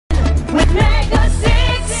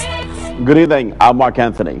Good evening, I'm Mark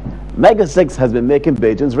Anthony. Mega 6 has been making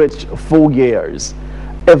Bajans rich for years.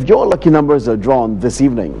 If your lucky numbers are drawn this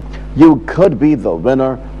evening, you could be the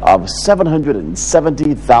winner of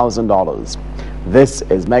 $770,000. This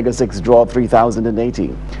is Mega 6 Draw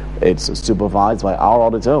 3080. It's supervised by our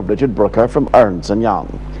auditor, Richard Brooker from Ernst &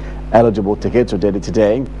 Young. Eligible tickets are dated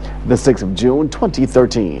today, the 6th of June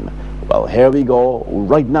 2013. Well, here we go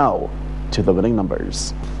right now to the winning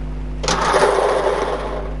numbers.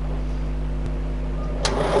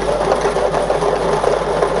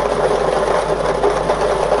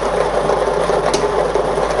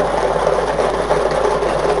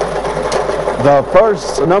 The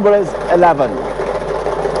first number is 11.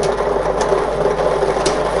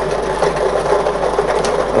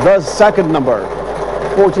 The second number,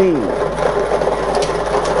 14.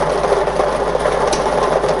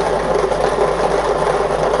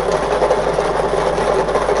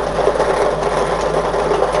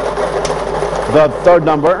 The third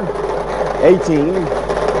number, 18.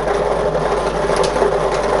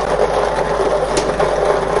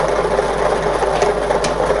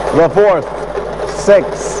 The fourth, 6.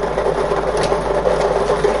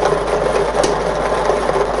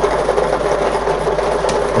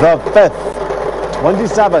 The fifth,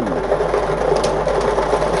 27.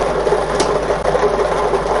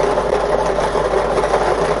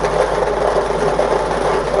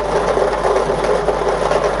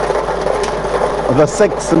 The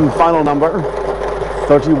sixth and final number,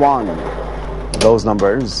 31. Those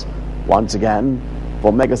numbers, once again,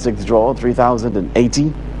 for Mega 6 Draw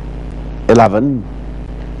 3080. 11,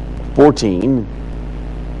 14,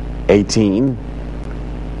 18,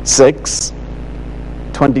 6,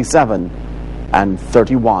 27, and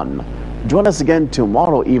 31. Join us again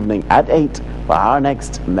tomorrow evening at 8 for our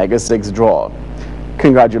next Mega 6 draw.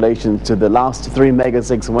 Congratulations to the last 3 Mega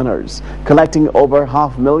 6 winners, collecting over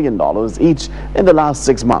 $500,000 each in the last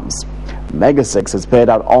 6 months. Mega 6 has paid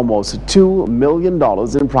out almost $2 million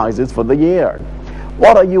in prizes for the year.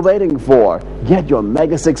 What are you waiting for? Get your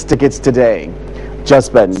Mega 6 tickets today. Just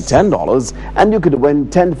spend $10 and you could win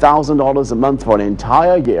 $10,000 a month for an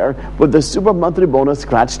entire year with the Super Monthly Bonus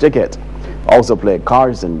Scratch ticket. Also play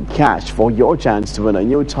cards and cash for your chance to win a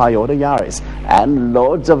new Toyota Yaris and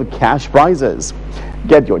loads of cash prizes.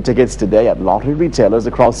 Get your tickets today at lottery retailers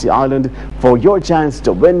across the island for your chance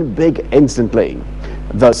to win big instantly.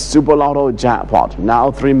 The Super Lotto jackpot,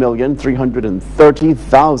 now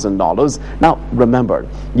 $3,330,000. Now, remember,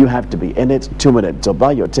 you have to be in it to win it, so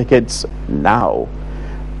buy your tickets now.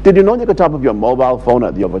 Did you know you can top up your mobile phone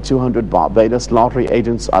at the over 200 Barbados lottery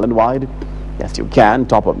agents island-wide? Yes, you can.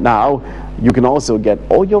 Top up now. You can also get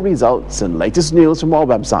all your results and latest news from our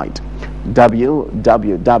website,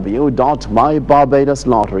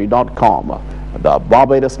 www.mybarbadoslottery.com. The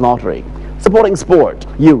Barbados Lottery, supporting sport,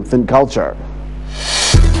 youth, and culture.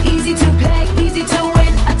 Easy to pay.